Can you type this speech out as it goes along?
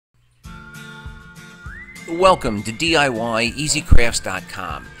Welcome to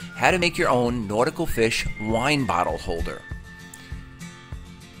DIYEasyCrafts.com. How to make your own nautical fish wine bottle holder.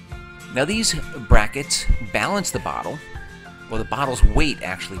 Now these brackets balance the bottle, or the bottle's weight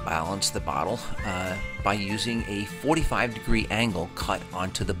actually balances the bottle by using a 45-degree angle cut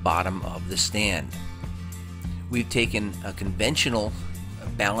onto the bottom of the stand. We've taken a conventional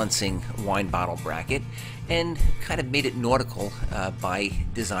balancing wine bottle bracket and kind of made it nautical by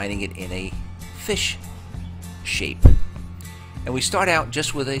designing it in a fish shape. And we start out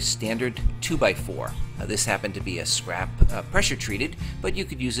just with a standard 2x4. This happened to be a scrap pressure treated, but you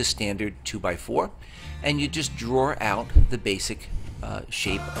could use a standard 2x4, and you just draw out the basic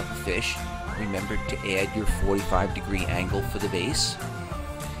shape of the fish. Remember to add your 45-degree angle for the base.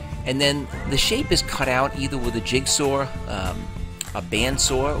 And then the shape is cut out either with a jigsaw, a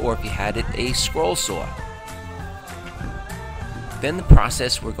bandsaw, or if you had it, a scroll saw. Then the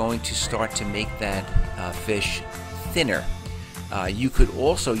process, we're going to start to make that fish thinner. You could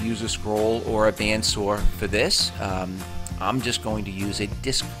also use a scroll or a bandsaw for this. I'm just going to use a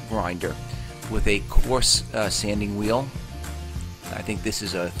disc grinder with a coarse sanding wheel. I think this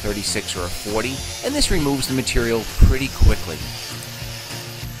is a 36 or a 40, and this removes the material pretty quickly.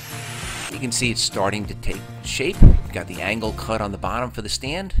 You can see it's starting to take shape. You've got the angle cut on the bottom for the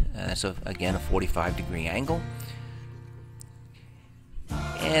stand. That's again a 45-degree angle.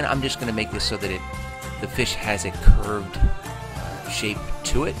 And I'm just going to make this so that the fish has a curved shape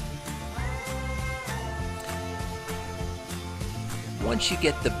to it. Once you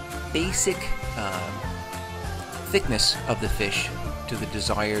get the basic thickness of the fish to the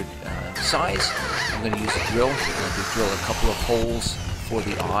desired size, I'm going to use a drill. I'm going to drill a couple of holes for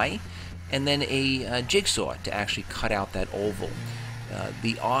the eye, and then a jigsaw to actually cut out that oval.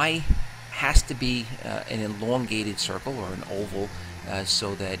 The eye has to be an elongated circle or an oval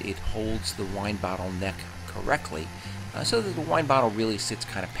so that it holds the wine bottle neck correctly, so that the wine bottle really sits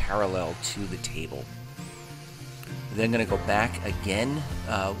kind of parallel to the table. Then I'm going to go back again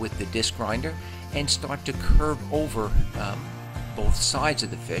with the disc grinder and start to curve over both sides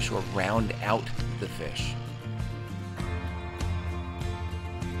of the fish, or round out the fish.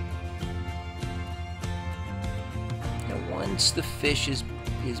 Now once the fish is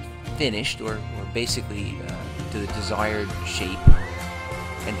finished, or basically to the desired shape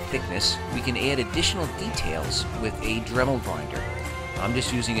and thickness, we can add additional details with a Dremel grinder. I'm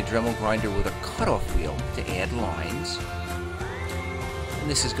just using a Dremel grinder with a cutoff wheel to add lines, and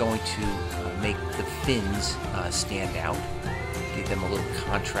this is going to make the fins stand out, give them a little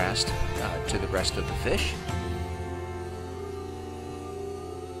contrast to the rest of the fish.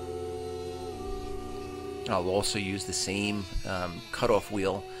 I'll also use the same cutoff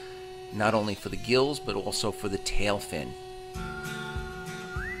wheel not only for the gills but also for the tail fin.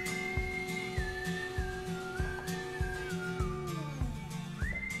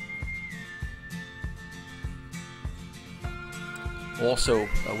 Also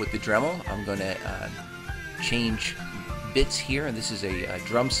with the Dremel, I'm going to change bits here, and this is a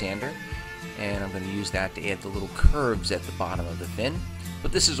drum sander, and I'm going to use that to add the little curves at the bottom of the fin.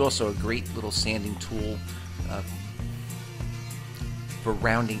 But this is also a great little sanding tool for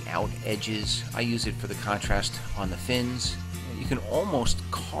rounding out edges. I use it for the contrast on the fins. You can almost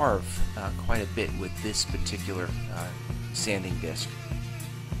carve quite a bit with this particular sanding disc,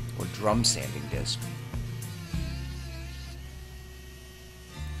 or drum sanding disc.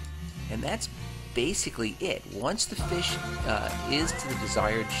 And that's basically it. Once the fish is to the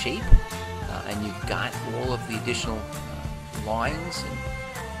desired shape, and you've got all of the additional lines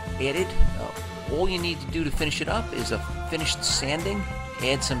added, all you need to do to finish it up is a finished sanding,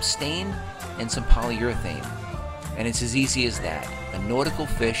 add some stain and some polyurethane. And it's as easy as that. A nautical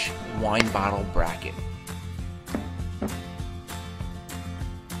fish wine bottle bracket.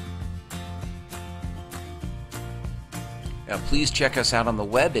 Now, please check us out on the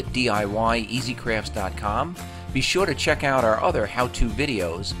web at DIYEasyCrafts.com. Be sure to check out our other how-to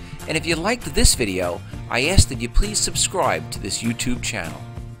videos. And if you liked this video, I ask that you please subscribe to this YouTube channel.